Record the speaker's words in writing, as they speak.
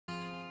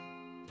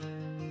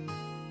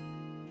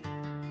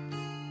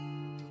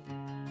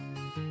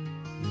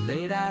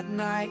Late at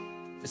night,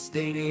 the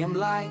stadium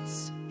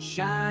lights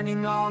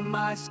shining on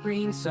my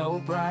screen so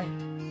bright.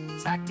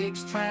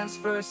 Tactics,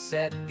 transfer,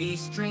 set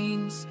piece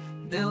dreams,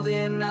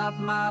 building up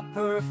my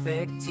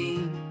perfect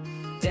team.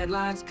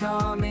 Deadlines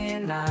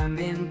coming, I'm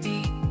in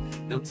deep,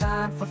 no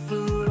time for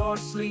food or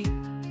sleep.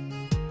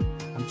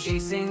 I'm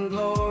chasing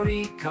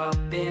glory, cup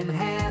in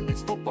hand,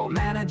 it's Football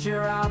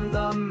Manager, I'm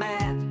the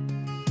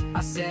man.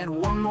 I said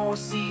one more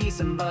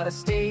season, but I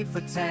stayed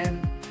for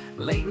 10.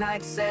 Late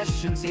night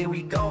sessions, here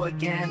we go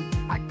again.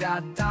 I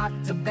got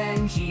Dr.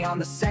 Benji on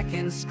the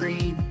second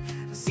screen.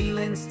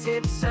 Zealand's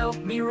tips help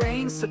me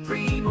reign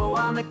supreme. Oh,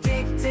 I'm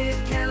addicted,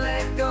 can't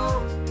let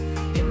go.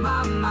 In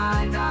my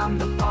mind, I'm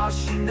the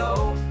boss, you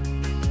know.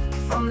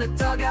 From the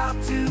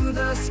dugout to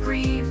the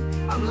screen,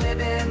 I'm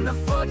living the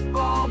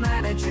Football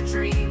Manager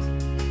dream.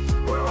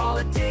 We're all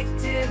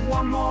addicted,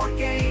 one more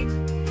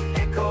game.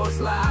 Echoes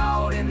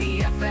loud in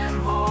the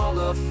FM Hall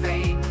of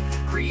Fame.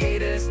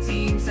 Creators,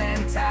 teams,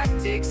 and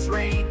tactics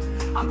reign.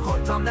 I'm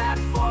hooked on that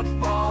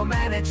Football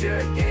Manager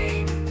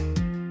game.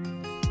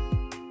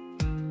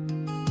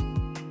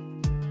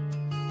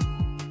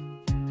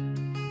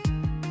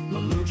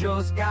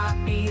 Malujo's got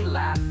me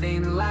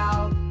laughing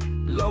loud.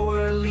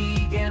 Lower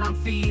league and I'm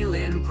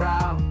feeling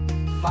proud.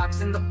 Fox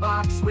in the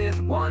box with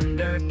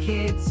Wonder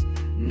Kids.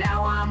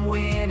 Now I'm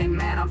winning,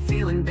 man, I'm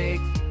feeling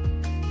big.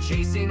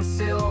 Chasing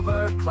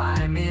silver,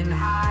 climbing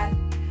high.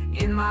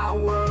 In my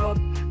world,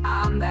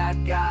 I'm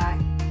that guy.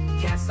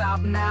 Can't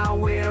stop now,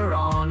 we're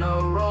on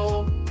a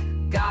roll.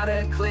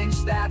 Gotta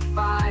clinch that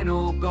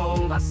final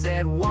goal. I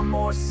said one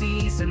more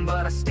season,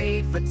 but I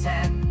stayed for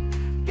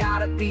 10.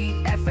 Gotta beat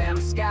FM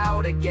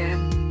Scout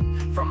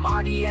again. From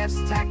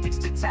RDF's tactics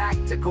to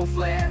tactical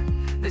flair,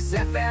 this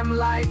FM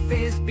life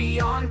is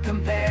beyond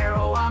compare.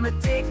 Oh, I'm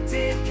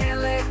addicted,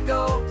 can't let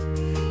go.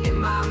 In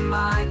my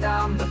mind,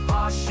 I'm the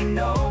boss, you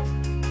know.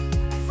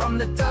 From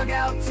the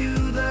dugout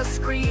to the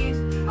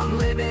screen, I'm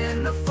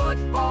living the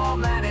Football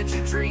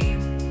Manager dream.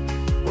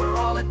 We're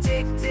all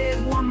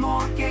addicted, one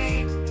more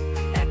game.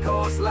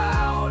 Echoes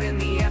loud in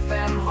the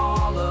FM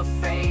Hall of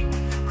Fame.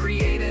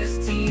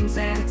 Creators, teams,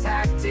 and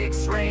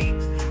tactics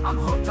reign. I'm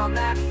hooked on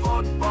that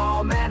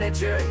Football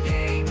Manager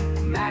game.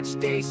 Match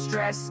day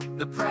stress,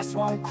 the press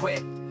won't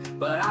quit,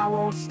 but I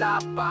won't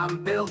stop,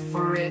 I'm built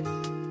for it.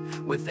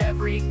 With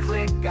every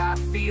click I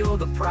feel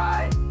the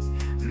pride,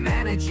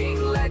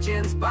 managing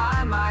legends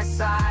by my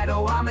side.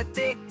 Oh, I'm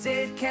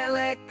addicted, can't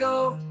let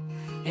go.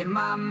 In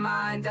my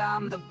mind,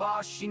 I'm the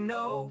boss, you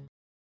know.